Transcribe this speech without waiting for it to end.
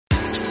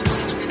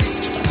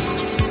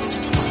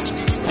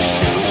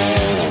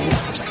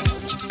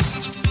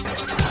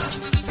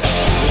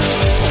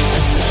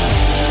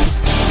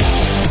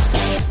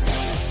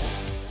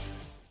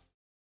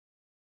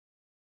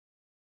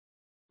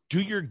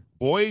do your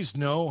boys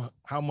know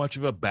how much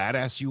of a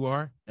badass you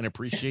are and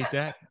appreciate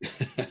that?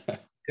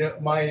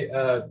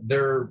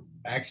 They're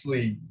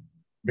actually,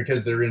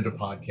 because they're into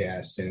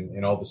podcasts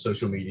and all the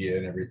social media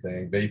and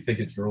everything, they think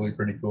it's really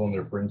pretty cool, and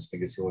their friends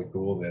think it's really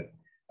cool that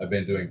I've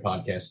been doing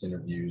podcast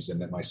interviews and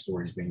that my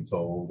story's being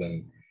told.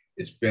 And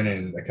it's been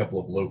in a couple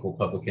of local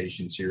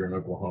publications here in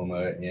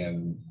Oklahoma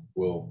and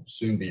will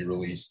soon be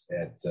released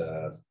at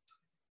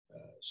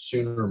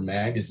Sooner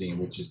Magazine,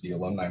 which is the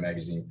alumni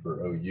magazine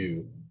for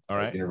OU, all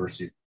right,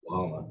 University of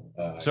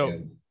Oklahoma.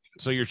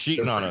 So you're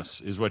cheating on us,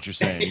 is what you're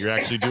saying. You're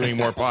actually doing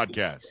more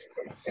podcasts.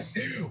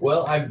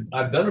 Well,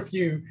 I've done a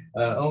few.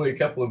 Only a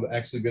couple have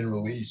actually been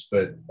released,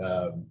 but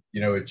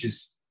it's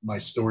just my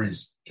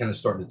story's kind of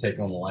starting to take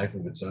on a life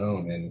of its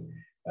own. And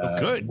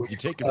good, you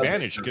take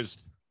advantage because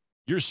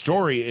your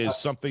story is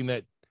something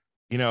that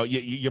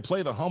you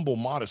play the humble,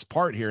 modest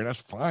part here, and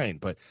that's fine.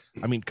 But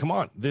I mean, come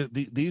on,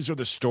 these are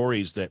the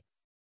stories that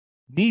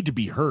need to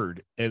be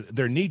heard, and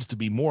there needs to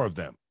be more of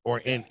them.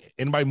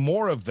 And by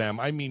more of them,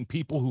 I mean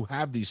people who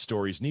have these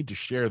stories need to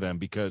share them,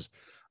 because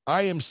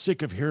I am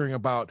sick of hearing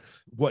about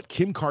what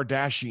Kim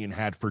Kardashian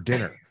had for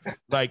dinner.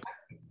 Like,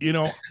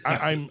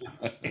 I'm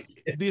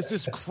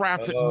this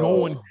crap that no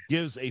one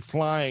gives a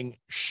flying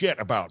shit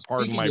about.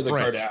 Pardon my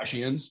French. The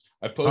Kardashians.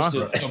 I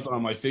posted something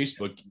on my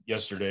Facebook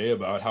yesterday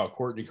about how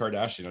Kourtney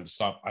Kardashian had to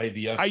stop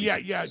IVF.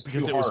 Yeah,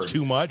 because it was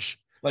too much.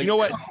 Like, you know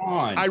what? Come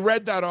on. I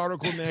read that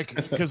article, Nick,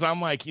 because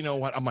I'm like, you know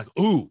what? I'm like,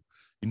 ooh,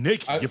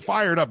 Nick, you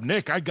fired up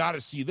Nick. I got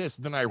to see this.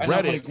 And then I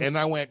read it and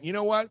I went, you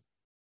know what,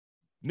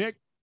 Nick,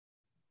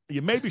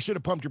 you maybe should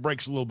have pumped your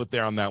brakes a little bit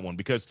there on that one,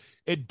 because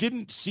it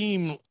didn't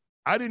seem,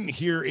 I didn't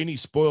hear any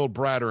spoiled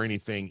brat or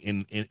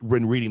anything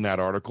when reading that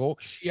article.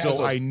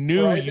 So I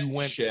knew you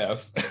went.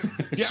 Chef.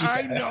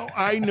 Yeah,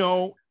 I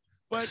know.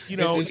 But,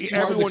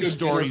 everyone's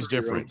story is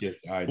different.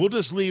 We'll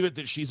just leave it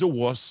that she's a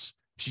wuss.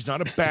 She's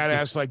not a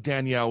badass like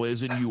Danielle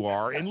is and you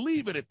are, and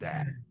leave it at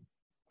that.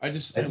 I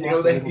lost a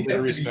little bit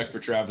of respect for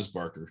Travis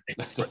Barker.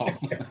 That's all.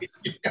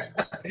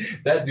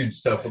 That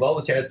dude's tough with all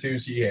the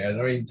tattoos he has.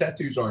 I mean,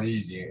 tattoos aren't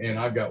easy, and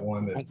I've got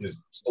one that just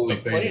slowly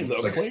faded.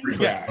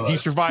 He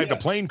survived the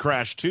plane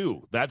crash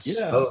too.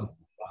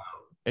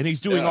 And he's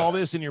doing all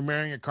this, and you're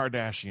marrying a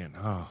Kardashian.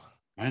 Oh,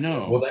 I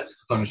know. Well, that's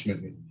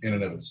punishment in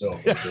and of itself.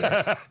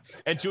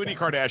 And to any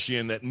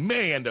Kardashian that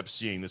may end up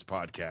seeing this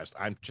podcast,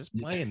 I'm just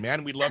playing,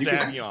 man. We'd love to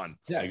have you on.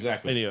 Yeah,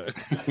 exactly. Anyway.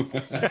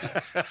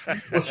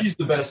 Well, she's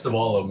the best of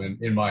all of them,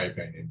 in my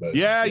opinion. But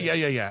yeah.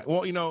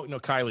 Well,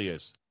 Kylie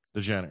is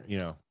the Jenner.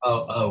 Yeah,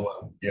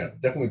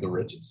 definitely the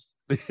richest.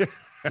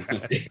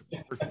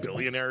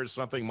 Billionaire or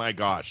something. My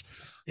gosh.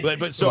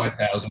 But so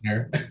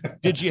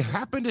did you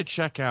happen to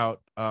check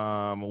out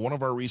one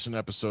of our recent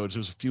episodes? It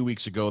was a few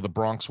weeks ago, the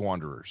Bronx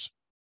Wanderers.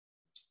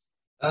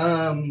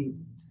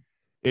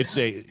 It's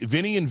a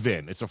Vinny and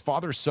Vin. It's a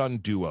father-son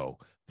duo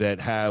that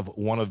have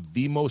one of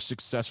the most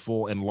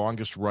successful and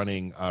longest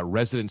running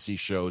residency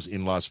shows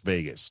in Las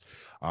Vegas.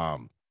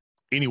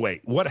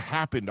 Anyway, what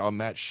happened on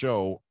that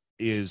show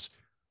is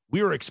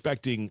we were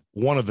expecting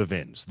one of the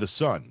Vins, the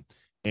son,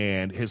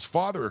 and his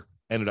father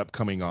ended up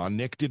coming on.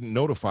 Nick didn't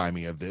notify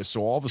me of this,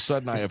 so all of a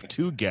sudden I have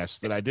two guests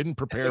that I didn't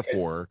prepare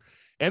for.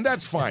 And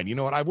that's fine. You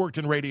know what? I've worked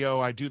in radio.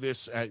 I do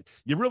this.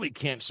 You really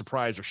can't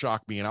surprise or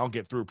shock me, and I'll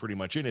get through pretty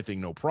much anything,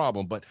 no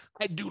problem. But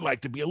I do like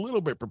to be a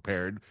little bit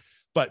prepared.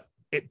 But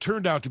it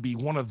turned out to be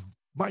one of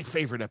my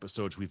favorite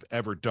episodes we've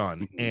ever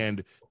done,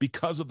 and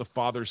because of the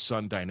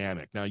father-son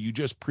dynamic. Now, you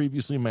just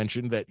previously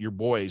mentioned that your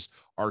boys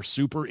are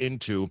super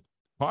into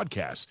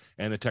podcasts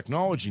and the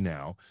technology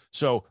now.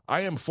 So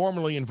I am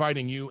formally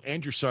inviting you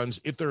and your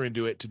sons, if they're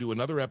into it, to do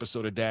another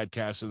episode of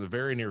Dadcast in the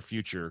very near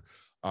future.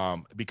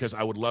 Because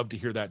I would love to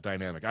hear that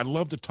dynamic. I'd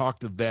love to talk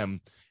to them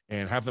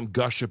and have them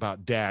gush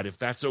about Dad, if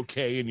that's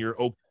okay, and you're,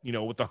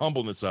 with the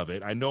humbleness of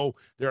it. I know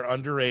they're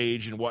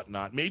underage and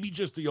whatnot. Maybe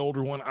just the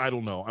older one. I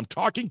don't know. I'm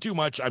talking too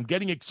much. I'm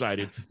getting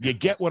excited. You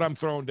get what I'm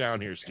throwing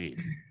down here,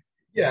 Steve.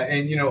 Yeah,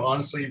 and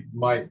honestly,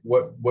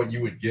 what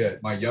you would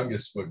get, my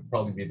youngest would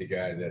probably be the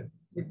guy that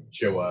would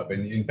show up,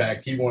 and in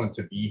fact, he wanted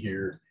to be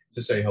here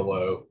to say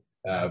hello,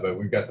 but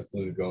we've got the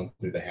flu going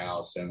through the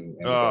house, and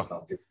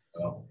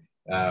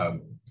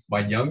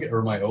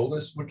my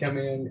oldest would come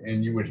in,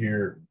 and you would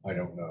hear, I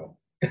don't know.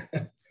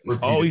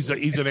 He's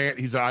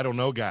an I don't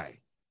know guy.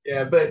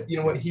 Yeah, but you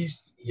know what?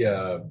 He's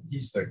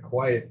the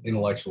quiet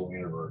intellectual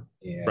introvert,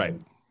 and right.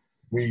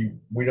 We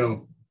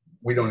don't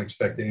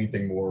expect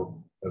anything more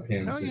of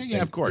him. Oh,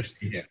 yeah, of course.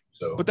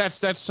 So, but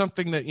that's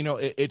something that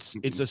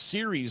it's a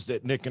series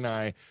that Nick and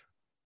I,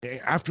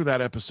 after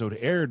that episode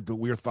aired, that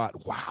we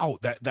thought, wow,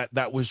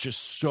 that was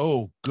just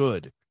so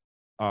good.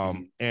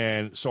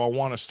 And so I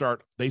want to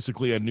start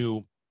basically a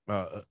new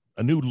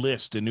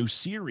list, a new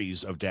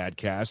series of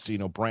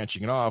Dadcast,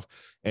 branching it off,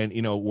 and,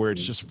 where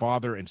it's just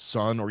father and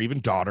son, or even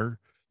daughter,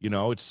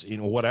 it's,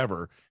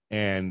 whatever.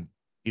 And,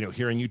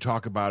 hearing you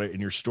talk about it in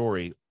your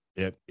story,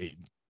 you're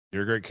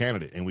a great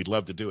candidate, and we'd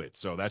love to do it.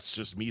 So that's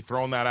just me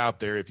throwing that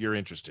out there if you're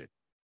interested.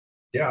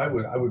 Yeah, I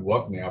would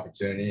welcome the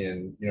opportunity.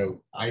 And,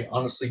 I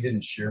honestly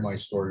didn't share my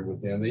story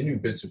with them. They knew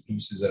bits and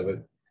pieces of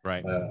it.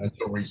 right.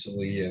 Until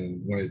recently.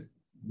 And when it,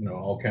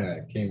 all kind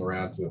of came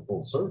around to a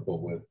full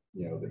circle with,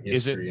 the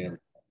history and everything.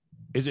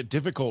 Is it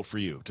difficult for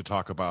you to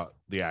talk about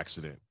the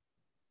accident?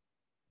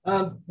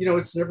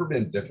 It's never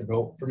been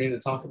difficult for me to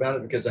talk about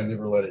it because I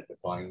never let it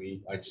define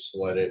me. I just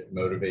let it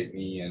motivate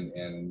me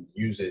and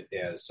use it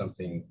as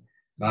something,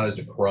 not as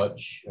a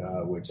crutch,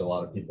 which a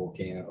lot of people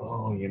can,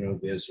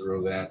 this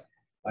or that.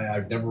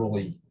 I've never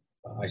really,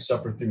 I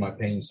suffer through my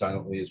pain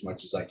silently as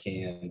much as I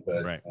can,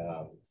 but, right.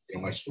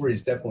 My story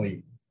is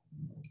definitely,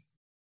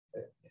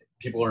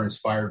 people are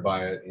inspired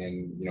by it.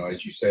 And,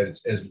 as you said,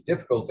 it's as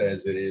difficult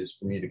as it is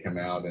for me to come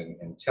out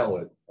and tell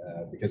it,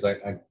 because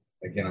I'm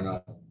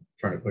not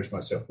trying to push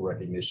myself for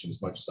recognition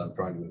as much as I'm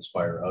trying to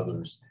inspire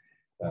others.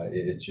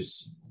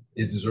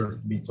 It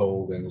deserves to be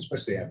told. And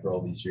especially after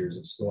all these years,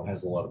 it still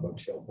has a lot of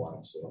bookshelf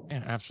life. So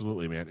yeah,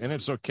 absolutely, man. And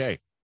it's okay.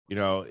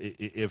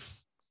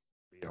 If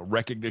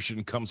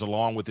recognition comes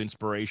along with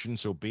inspiration,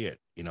 so be it.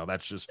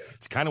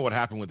 It's kind of what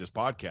happened with this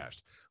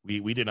podcast.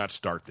 We did not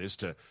start this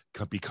to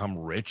become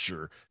rich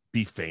or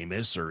be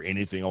famous or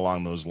anything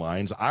along those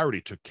lines. I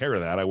already took care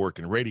of that. I work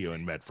in radio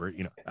in Medford,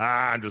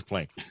 I'm just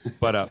playing,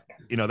 but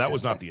that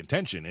was not the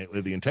intention.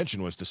 The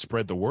intention was to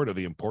spread the word of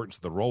the importance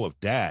of the role of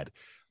dad,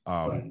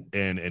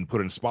 and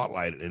put in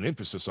spotlight and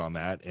emphasis on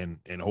that,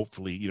 and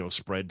hopefully,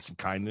 spread some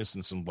kindness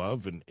and some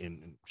love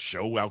and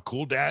show how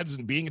cool dads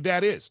and being a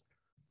dad is.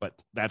 But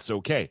that's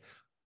okay.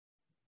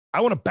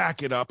 I want to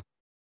back it up.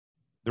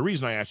 The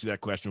reason I asked you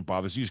that question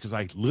bothers you is because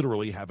I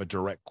literally have a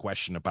direct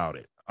question about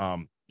it.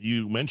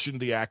 You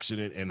mentioned the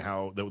accident and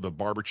how the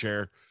barber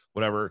chair,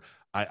 whatever.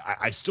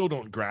 I still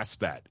don't grasp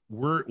that.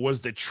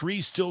 Was the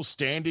tree still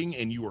standing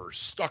and you were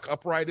stuck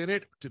upright in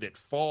it? Did it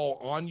fall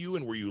on you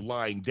and were you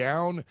lying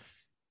down?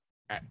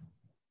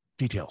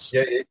 Details.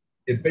 Yeah,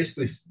 it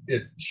basically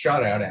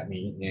shot out at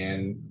me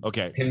and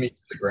pinned me to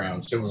the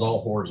ground. So it was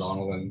all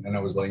horizontal and I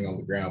was laying on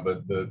the ground.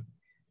 But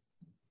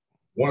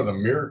one of the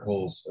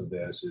miracles of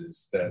this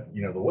is that,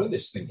 the way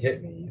this thing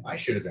hit me, I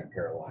should have been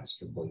paralyzed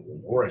completely,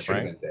 or I should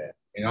have been dead.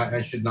 And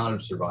I should not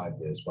have survived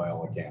this by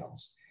all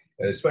accounts,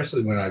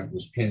 especially when I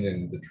was pinned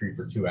in the tree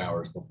for 2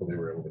 hours before they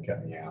were able to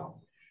cut me out.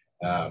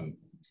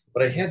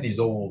 But I had these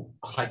old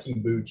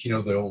hiking boots,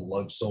 the old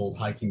lug-soled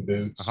hiking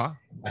boots. Uh-huh.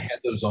 I had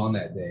those on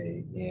that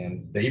day,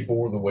 and they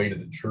bore the weight of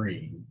the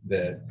tree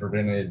that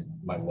prevented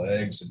my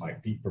legs and my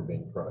feet from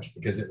being crushed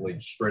because it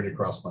laid straight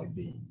across my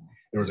feet.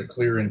 There was a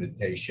clear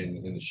indentation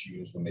in the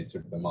shoes when they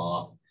took them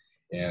off.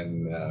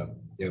 And,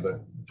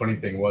 the funny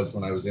thing was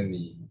when I was in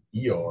the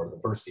ER, the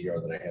first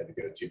ER that I had to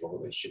go to before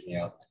they shipped me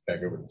out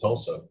back over to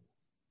Tulsa,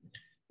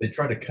 they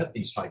tried to cut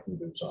these hiking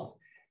boots off.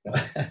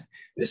 Now,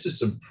 this is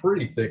some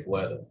pretty thick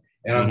leather.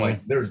 And I'm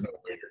like, there's no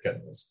way you're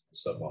cutting this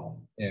stuff off.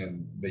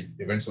 And they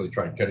eventually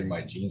tried cutting my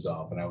jeans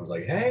off. And I was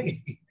like,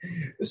 hey,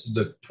 this is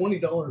a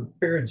 $20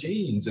 pair of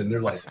jeans. And they're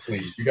like,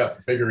 please, you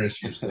got bigger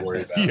issues to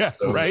worry about. Yeah,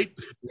 so right.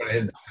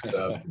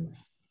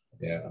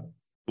 Yeah.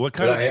 What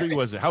kind of tree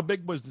was it? How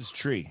big was this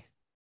tree?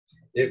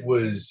 It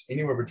was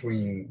anywhere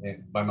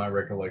between, by my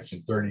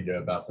recollection, 30 to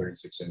about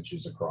 36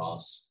 inches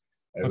across.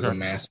 It was a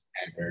massive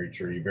hackberry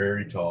tree,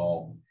 very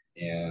tall.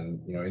 And,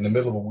 in the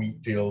middle of a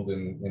wheat field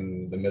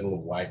in the middle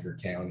of Wagner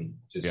County,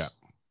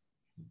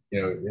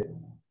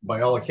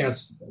 by all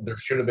accounts, there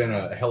should have been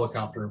a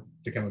helicopter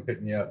to come and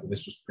pick me up. But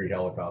this was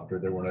pre-helicopter.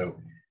 There were no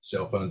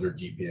cell phones or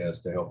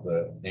GPS to help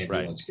the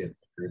ambulance get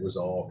there. It was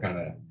all kind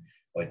of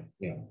like,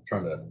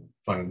 trying to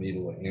find a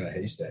needle in a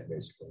haystack,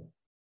 basically.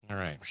 All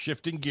right.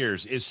 Shifting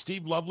gears. Is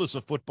Steve Lovelace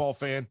a football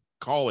fan?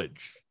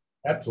 College.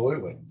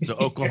 Absolutely. So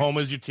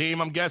Oklahoma's your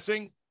team, I'm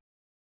guessing?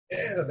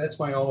 Yeah, that's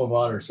my alma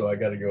mater, so I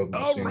got to go.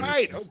 All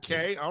right.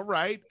 Okay. All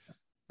right.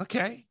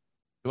 Okay.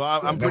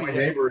 Well, I'm pretty. My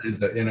neighbor is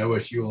an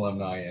OSU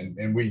alumni,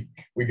 and we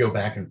go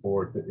back and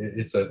forth.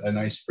 It's a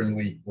nice,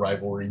 friendly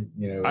rivalry,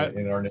 in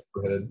our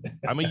neighborhood.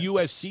 I'm a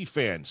USC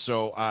fan,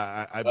 so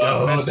I've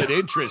got vested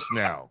interest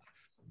now.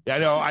 Yeah,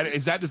 I know.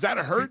 Does that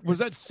hurt? Was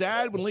that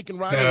sad when Lincoln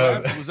Riley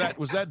left?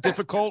 Was that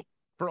difficult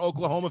for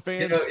Oklahoma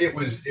fans?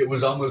 It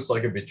was almost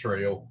like a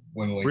betrayal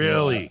when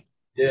Lincoln left.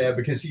 Yeah,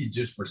 because he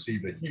just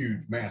received a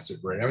huge,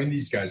 massive rate. I mean,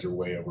 these guys are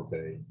way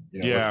overpaid.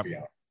 Let's be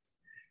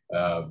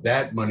honest.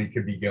 That money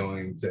could be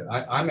going to.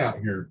 I'm out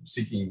here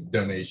seeking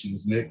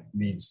donations. Nick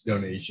needs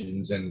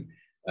donations, and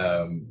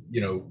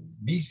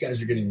these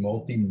guys are getting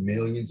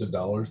multi-millions of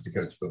dollars to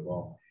coach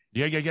football.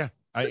 Yeah.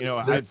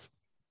 I've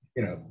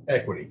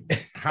equity.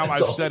 How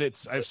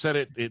I've said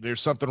it.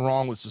 There's something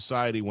wrong with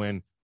society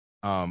when,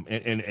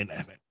 and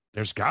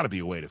there's got to be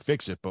a way to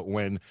fix it. But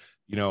when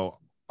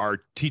our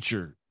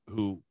teacher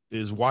who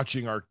is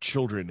watching our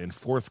children in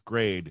 4th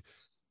grade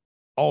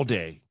all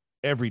day,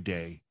 every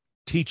day,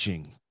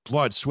 teaching,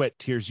 blood, sweat,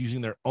 tears,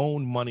 using their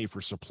own money for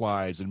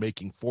supplies and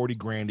making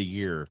 $40,000 a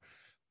year,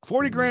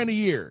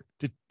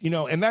 to,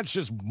 and that's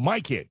just my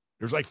kid.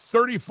 There's like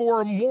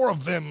 34 more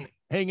of them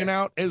hanging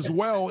out as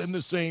well in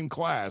the same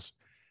class.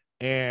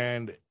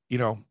 And,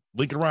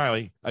 Lincoln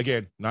Riley,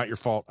 again, not your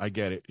fault. I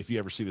get it. If you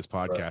ever see this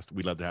podcast,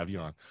 we'd love to have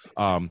you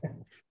on.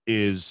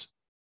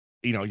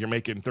 You're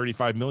making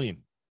 $35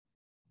 million.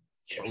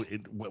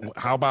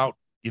 How about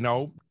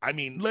I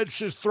mean, let's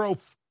just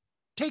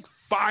take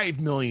 5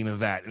 million of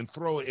that and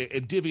throw it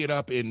and divvy it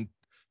up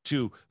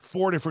into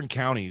 4 different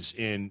counties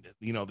in,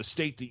 the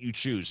state that you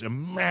choose.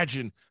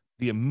 Imagine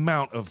the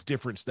amount of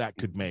difference that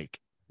could make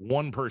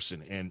one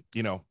person. And,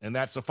 and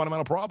that's a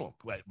fundamental problem.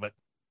 But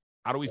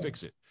how do we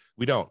fix it?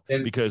 We don't,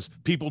 because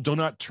people do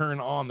not turn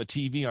on the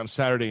TV on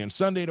Saturday and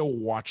Sunday to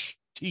watch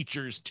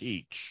teachers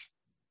teach.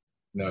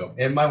 No.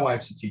 And my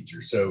wife's a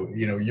teacher. So,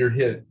 you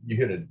hit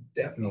a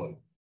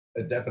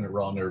definite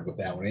raw nerve with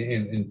that one.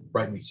 And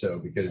rightly so,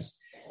 because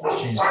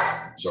she's,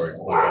 sorry,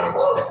 my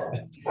dogs.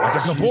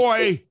 That's a good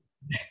boy.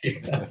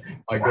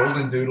 My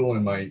golden doodle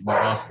and my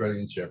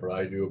Australian shepherd.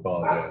 I do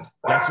apologize.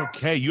 That's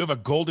okay. You have a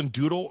golden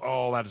doodle?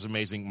 Oh, that is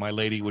amazing. My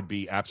lady would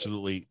be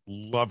absolutely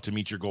love to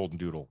meet your golden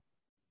doodle.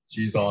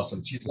 She's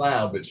awesome. She's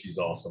loud, but she's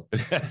awesome.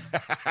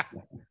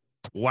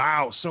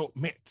 Wow. So,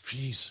 man,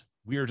 geez,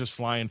 we are just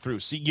flying through.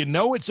 See,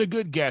 it's a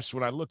good guess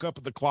when I look up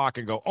at the clock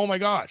and go, oh my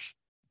gosh.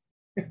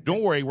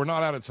 Don't worry, we're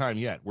not out of time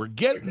yet. We're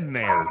getting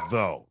there,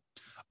 though.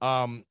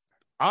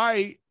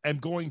 I am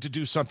going to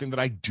do something that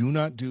I do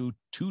not do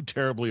too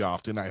terribly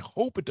often. I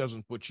hope it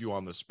doesn't put you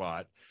on the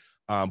spot.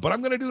 But I'm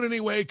going to do it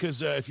anyway,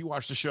 because if you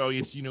watch the show,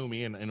 you know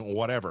me and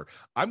whatever.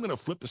 I'm going to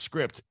flip the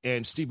script.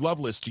 And Steve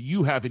Lovelace, do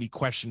you have any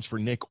questions for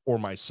Nick or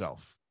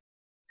myself?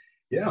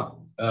 Yeah.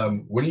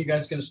 When are you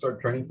guys going to start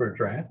training for a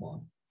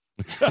triathlon?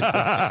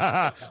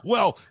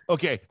 Well,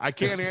 okay. I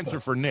can't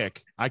answer for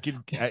Nick. I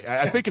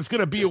think it's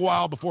going to be a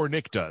while before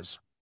Nick does.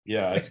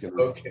 Yeah, it's going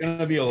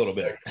to be a little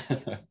bit.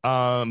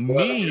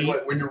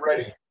 When you're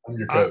ready, I'm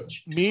your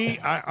coach.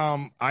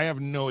 I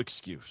have no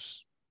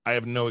excuse. I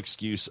have no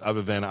excuse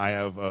other than I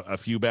have a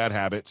few bad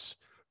habits.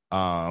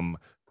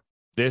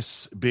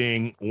 This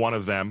being one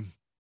of them,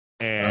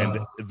 and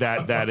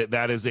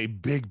that is a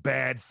big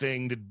bad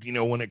thing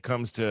to when it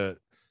comes to.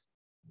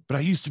 But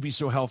I used to be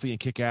so healthy and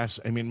kick ass.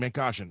 I mean, my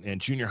gosh, in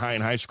junior high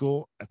and high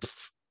school,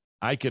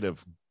 I could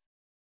have.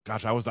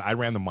 Gosh, I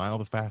ran the mile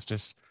the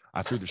fastest.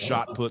 I threw the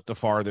shot put the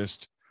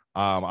farthest.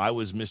 I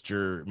was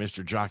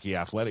Mr. Jockey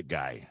athletic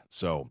guy.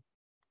 So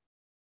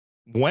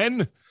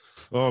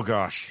oh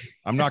gosh,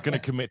 I'm not going to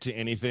commit to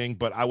anything,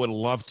 but I would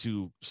love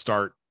to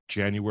start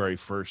January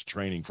 1st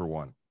training for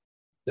one.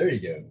 There you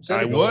go.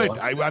 I would.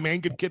 I mean,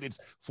 good kid. It's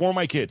for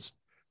my kids,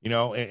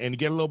 and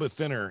get a little bit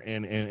thinner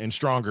and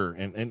stronger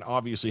and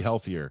obviously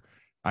healthier.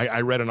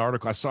 I read an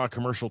article. I saw a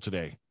commercial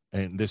today,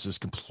 and this is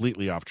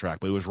completely off track,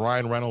 but it was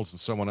Ryan Reynolds and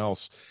someone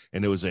else.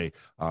 And it was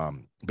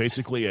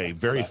basically a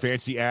very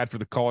fancy ad for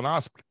the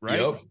colonoscopy, right?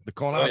 Yep. The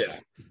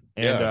colonoscopy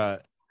and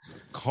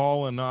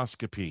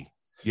colonoscopy.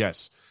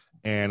 Yes.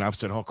 And I've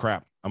said, oh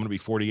crap, I'm going to be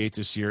 48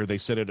 this year. They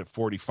said it at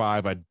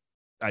 45.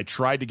 I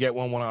tried to get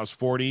one when I was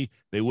 40.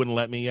 They wouldn't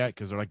let me yet,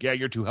 because they're like, yeah,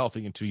 you're too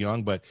healthy and too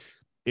young, but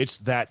it's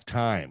that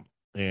time.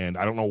 And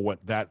I don't know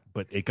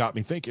but it got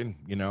me thinking,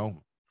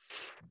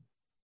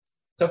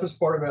 Toughest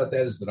part about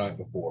that is the night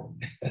before.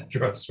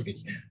 Trust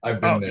me, I've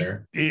been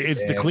there.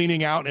 It's the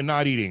cleaning out and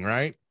not eating,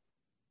 right?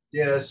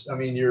 Yes. I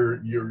mean,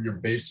 you're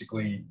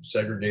basically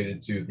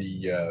segregated to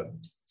the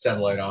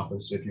satellite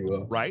office, if you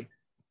will. Right.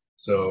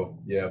 So,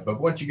 yeah, but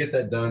once you get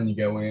that done, you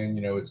go in,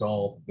 it's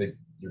all,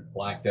 you're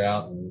blacked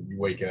out, and you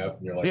wake up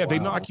and you're like, yeah, wow, they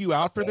knock you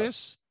out for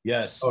this?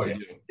 Yes. Oh, yeah.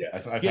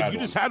 Yeah. You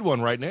just had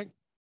one, right, Nick?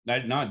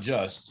 Not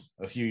just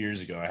a few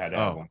years ago. I had to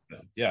have one.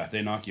 Yeah,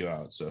 they knock you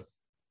out. So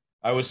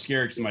I was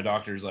scared because my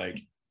doctor's like,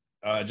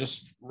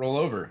 just roll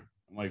over.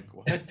 I'm like,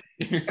 what?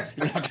 You're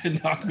not going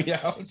to knock me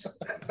out?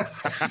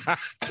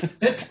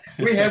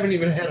 We haven't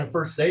even had a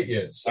first date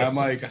yet. So. I'm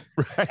like,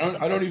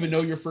 I don't even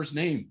know your first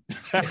name.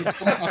 And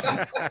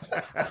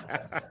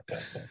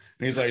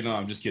he's like, no,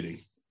 I'm just kidding.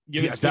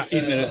 Give it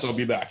 15 minutes, I'll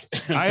be back.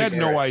 I had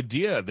no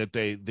idea that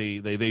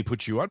they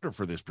put you under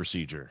for this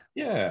procedure.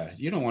 Yeah,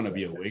 you don't want to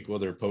be awake while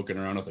they're poking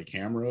around with a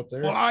camera up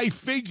there. Well, I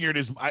figured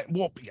I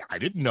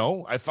didn't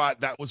know. I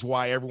thought that was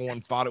why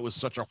everyone thought it was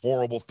such a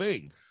horrible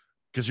thing,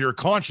 because you're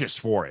conscious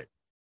for it.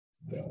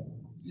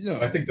 Yeah,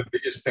 I think the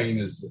biggest pain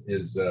is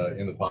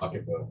in the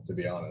pocketbook, to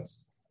be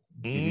honest.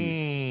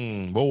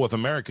 Well, with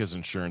America's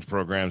insurance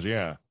programs,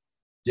 yeah.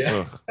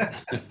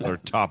 Or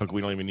topic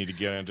we don't even need to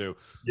get into.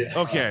 Yeah.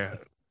 Okay.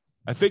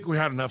 I think we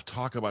had enough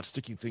talk about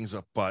sticking things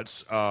up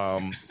butts.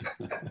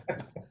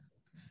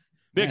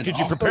 Nick, did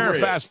you prepare a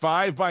Fast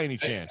Five by any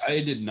chance?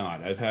 I did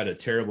not. I've had a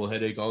terrible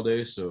headache all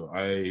day, so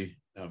I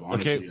have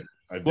honestly.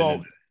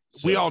 Okay.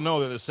 We all know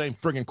they're the same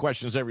friggin'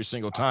 questions every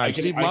single time.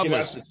 Steve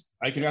Lovelace.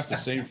 I can ask the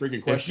same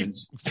friggin'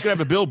 questions. If you could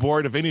have a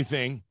billboard of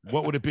anything,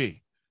 what would it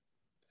be?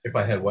 If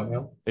I had what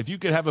now? If you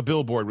could have a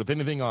billboard with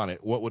anything on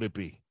it, what would it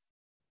be?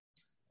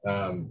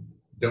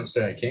 Don't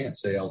say I can't,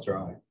 say I'll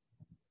try.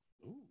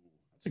 Ooh,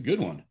 that's a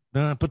good one.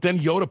 But then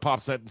Yoda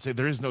pops out and say,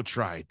 there is no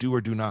try, do or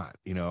do not,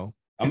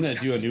 I'm going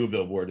to do a new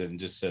billboard and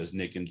just says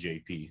Nick and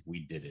JP,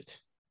 we did it.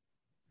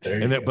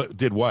 But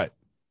did what?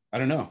 I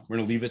don't know. We're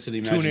going to leave it to the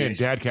imagination.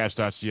 Tune in,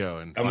 dadcast.co,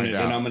 and I'm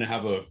going to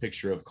have a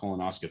picture of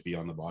colonoscopy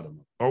on the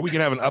bottom. Or we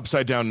can have an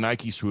upside down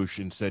Nike swoosh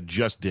and said,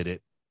 just did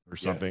it, or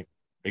something.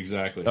 Yeah,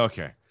 exactly.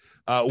 Okay.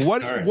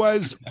 What All right.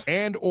 was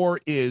and or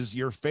is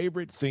your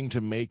favorite thing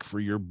to make for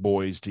your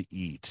boys to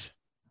eat?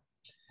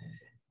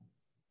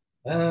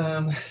 They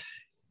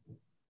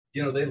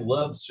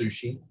love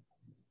sushi,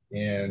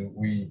 and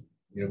we've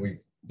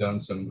done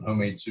some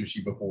homemade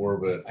sushi before,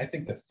 but I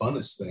think the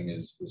funnest thing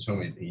is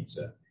homemade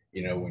pizza.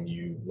 When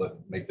you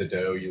make the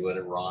dough, you let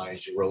it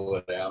rise, you roll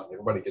it out,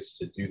 everybody gets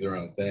to do their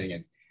own thing.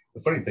 And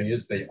the funny thing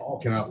is they all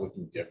come out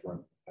looking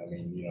different. I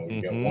mean,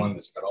 you got one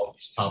that's got all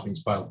these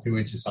toppings piled 2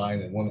 inches high,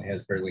 and then one that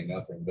has barely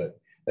nothing. But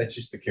that's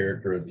just the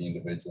character of the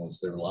individuals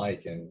they're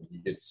like, and you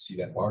get to see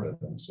that part of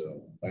them.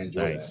 So I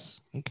enjoy that.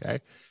 Okay.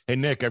 Hey,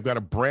 Nick, I've got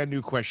a brand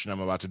new question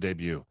I'm about to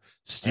debut.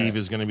 Steve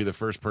is going to be the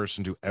first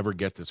person to ever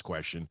get this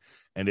question,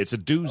 and it's a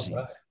doozy.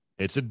 Right.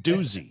 It's a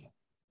doozy.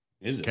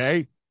 Is it?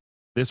 Okay.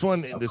 This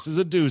is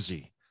a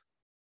doozy.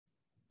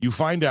 You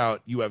find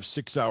out you have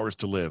 6 hours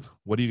to live.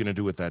 What are you going to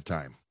do with that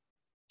time?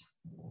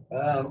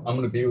 I'm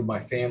going to be with my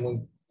family,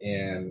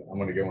 and I'm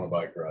going to go on a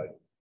bike ride.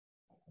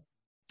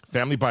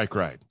 Family bike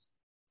ride.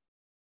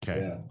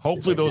 Okay. Yeah.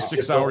 Hopefully those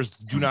 6 hours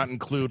do not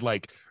include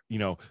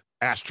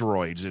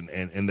asteroids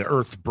and the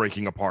earth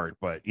breaking apart.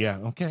 But yeah,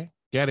 okay.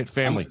 Get it.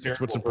 Family.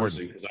 That's what's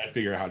important. Because I'd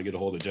figure out how to get a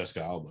hold of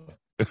Jessica Alba.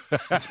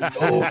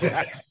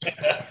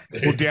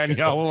 Will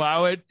Danielle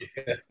allow it?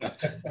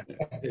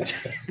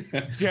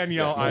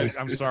 Danielle,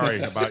 I'm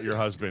sorry about your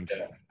husband.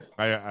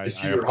 I'm going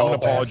to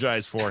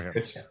apologize for him.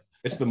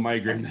 It's the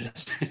migraine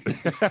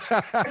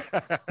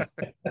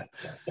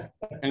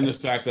and the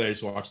fact that I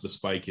just watched the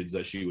Spy Kids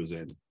that she was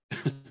in.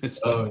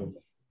 So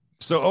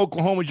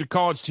Oklahoma's your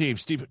college team.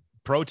 Steve,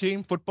 pro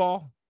team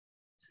football?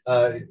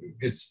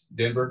 It's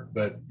Denver,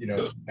 but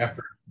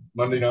after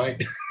Monday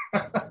night,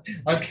 yeah,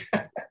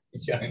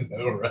 I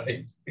know,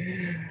 right?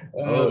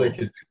 They could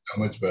do so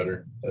much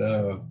better.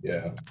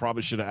 Yeah.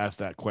 Probably should have asked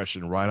that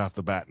question right off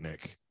the bat,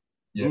 Nick.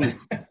 Yeah.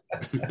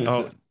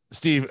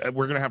 Steve,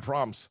 we're gonna have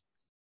problems.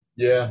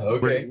 Yeah.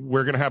 Okay.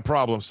 We're gonna have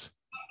problems.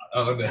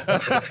 Oh no.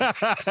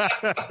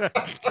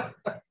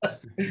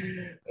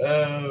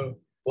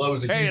 Well, I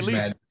was a huge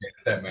man.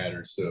 That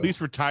matters. So at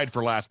least we're tied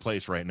for last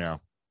place right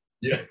now.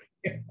 Yeah.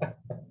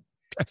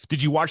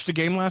 Did you watch the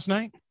game last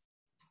night?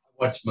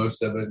 I watched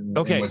most of it.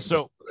 Okay,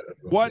 so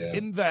what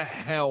in the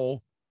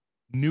hell,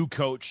 new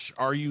coach,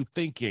 are you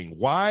thinking?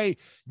 Why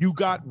you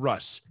got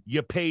Russ?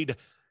 You paid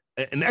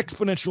an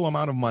exponential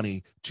amount of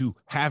money to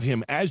have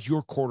him as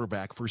your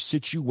quarterback for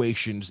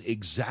situations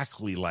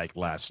exactly like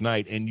last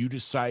night, and you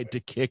decide to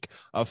kick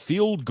a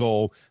field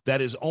goal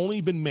that has only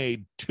been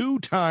made 2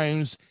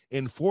 times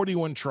in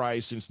 41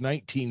 tries since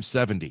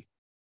 1970.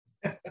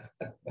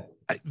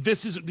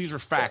 These are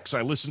facts.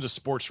 I listen to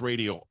sports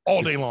radio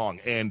all day long,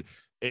 and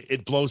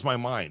it blows my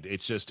mind.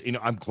 It's just,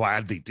 I'm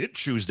glad they did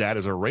choose that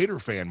as a Raider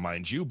fan,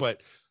 mind you,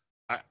 but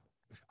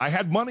I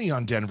had money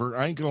on Denver.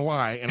 I ain't gonna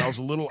lie, and I was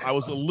a little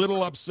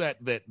upset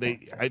that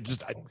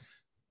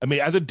I mean,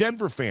 as a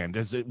Denver fan,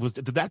 did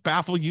that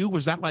baffle you?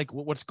 Was that like,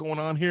 what's going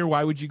on here?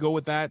 Why would you go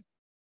with that?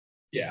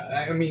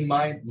 Yeah, I mean,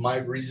 my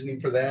reasoning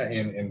for that,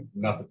 and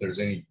not that there's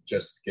any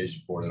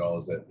justification for it at all,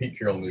 is that Pete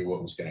Carroll knew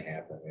what was going to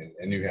happen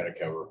and knew how to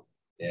cover.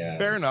 Yeah,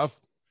 fair enough,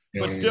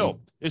 but still,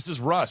 this is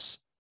Russ.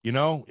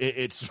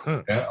 It's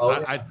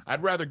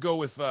I'd rather go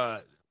with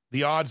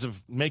the odds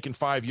of making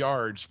 5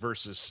 yards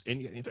versus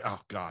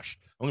oh gosh,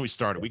 when we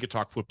started, we could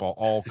talk football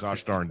all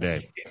gosh darn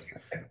day.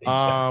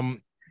 The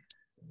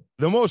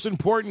most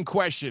important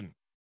question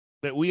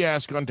that we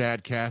ask on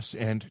Dadcast,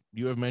 and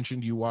you have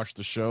mentioned you watched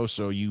the show,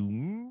 so you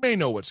may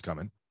know what's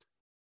coming.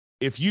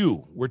 If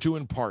you were to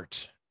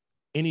impart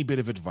any bit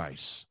of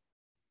advice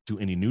to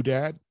any new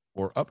dad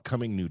or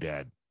upcoming new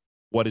dad,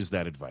 what is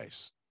that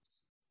advice?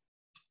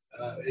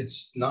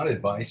 It's not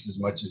advice as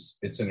much as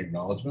it's an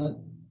acknowledgement.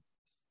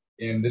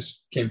 And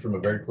this came from a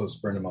very close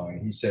friend of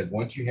mine. He said,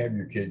 once you have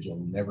your kids,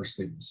 you'll never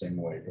sleep the same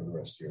way for the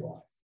rest of your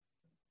life.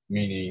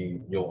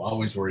 Meaning you'll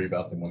always worry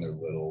about them when they're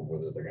little,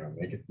 whether they're going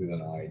to make it through the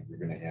night. You're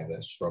going to have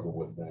that struggle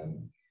with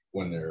them.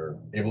 When they're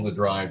able to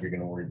drive, you're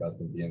going to worry about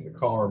them being in the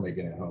car,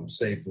 making it home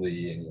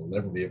safely, and you'll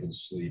never be able to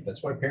sleep.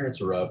 That's why parents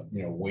are up,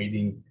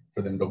 waiting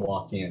for them to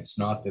walk in. It's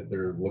not that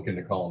they're looking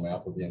to call them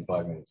out for being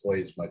 5 minutes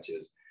late as much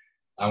as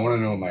I want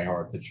to know in my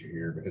heart that you're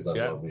here because I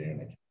love you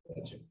and I can't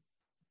let you.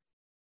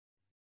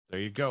 There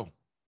you go.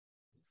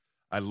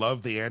 I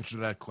love the answer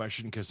to that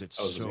question because it's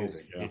so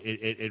amazing, yeah.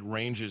 It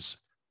ranges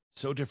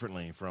so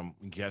differently from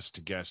guest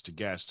to guest to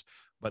guest,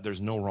 but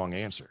there's no wrong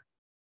answer.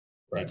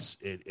 Right.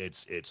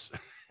 It's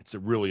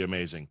really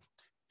amazing.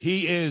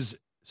 He is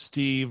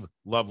Steve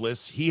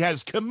Lovelace. He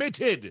has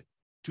committed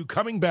to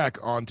coming back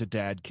onto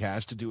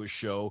Dadcast to do a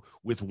show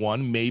with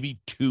 1, maybe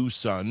 2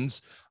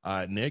 sons.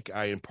 Nick,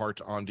 I impart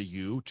onto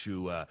you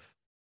to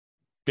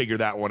figure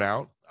that one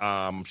out.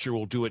 I'm sure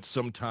we'll do it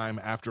sometime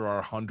after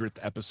our 100th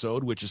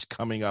episode, which is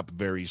coming up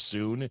very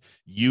soon.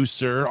 You,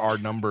 sir, are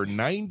number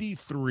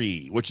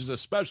 93, which is a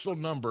special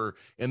number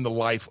in the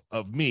life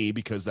of me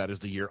because that is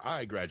the year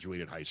I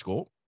graduated high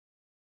school.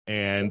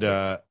 And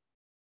a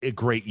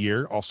great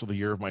year, also the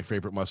year of my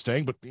favorite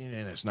Mustang, but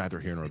it's neither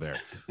here nor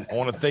there. I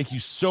want to thank you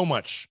so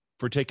much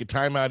for taking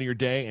time out of your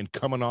day and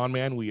coming on,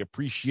 man. We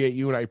appreciate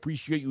you, and I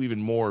appreciate you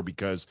even more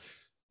because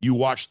you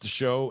watched the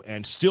show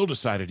and still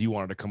decided you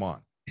wanted to come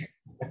on.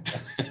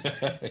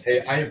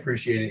 Hey, I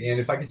appreciate it. And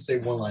if I could say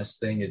one last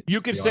thing, you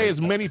can say as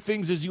many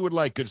things as you would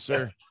like, good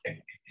sir.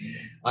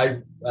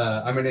 I'm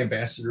an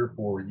ambassador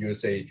for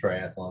USA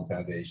Triathlon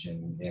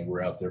Foundation, and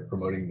we're out there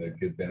promoting the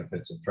good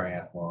benefits of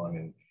triathlon.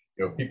 And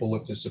if people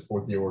look to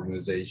support the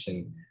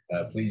organization,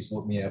 please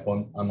look me up.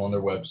 I'm on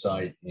their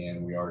website,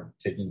 and we are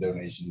taking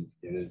donations.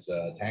 It is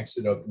tax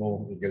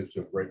deductible. It goes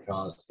to a great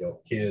cause to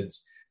help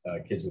kids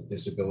with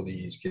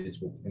disabilities, kids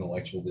with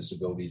intellectual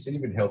disabilities, and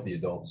even healthy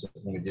adults that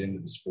want to get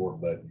into the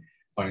sport, but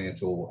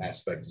financial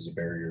aspect is a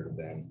barrier to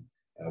them.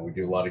 We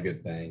do a lot of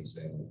good things,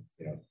 and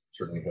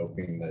certainly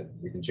hoping that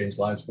we can change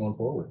lives going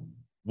forward.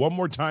 One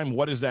more time,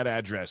 what is that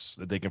address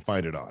that they can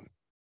find it on?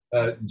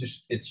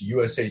 It's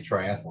USA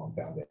Triathlon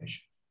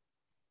Foundation.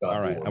 All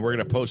right, and we're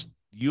going to post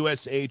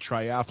USA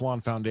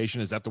Triathlon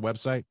Foundation. Is that the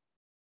website?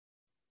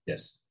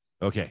 Yes.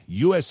 Okay,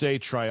 USA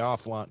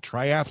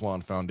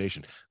Triathlon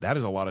Foundation. That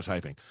is a lot of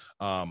typing.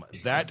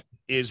 That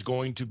is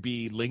going to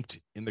be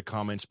linked in the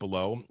comments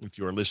below. If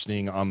you're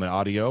listening on the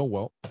audio,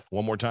 well,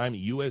 one more time,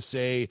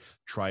 USA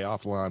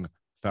Triathlon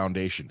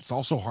Foundation. It's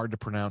also hard to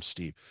pronounce,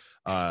 Steve.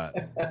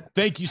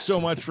 Thank you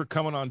so much for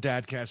coming on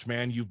Dadcast,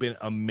 man. You've been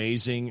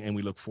amazing, and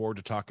we look forward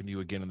to talking to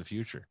you again in the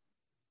future.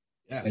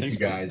 Yeah, thank you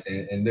guys,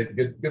 and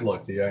good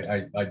luck to you.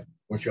 I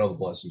wish you all the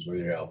blessings with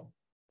your help.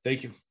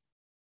 Thank you.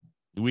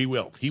 We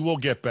will. He will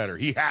get better.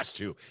 He has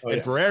to.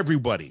 For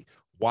everybody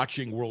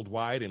watching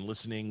worldwide and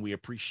listening, we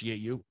appreciate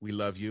you. We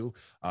love you.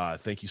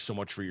 Thank you so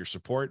much for your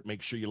support.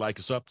 Make sure you like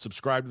us up,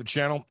 subscribe to the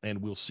channel,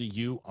 and we'll see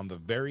you on the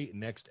very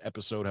next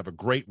episode. Have a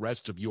great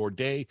rest of your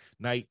day,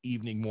 night,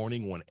 evening,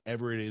 morning,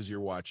 whenever it is you're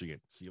watching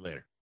it. See you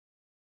later.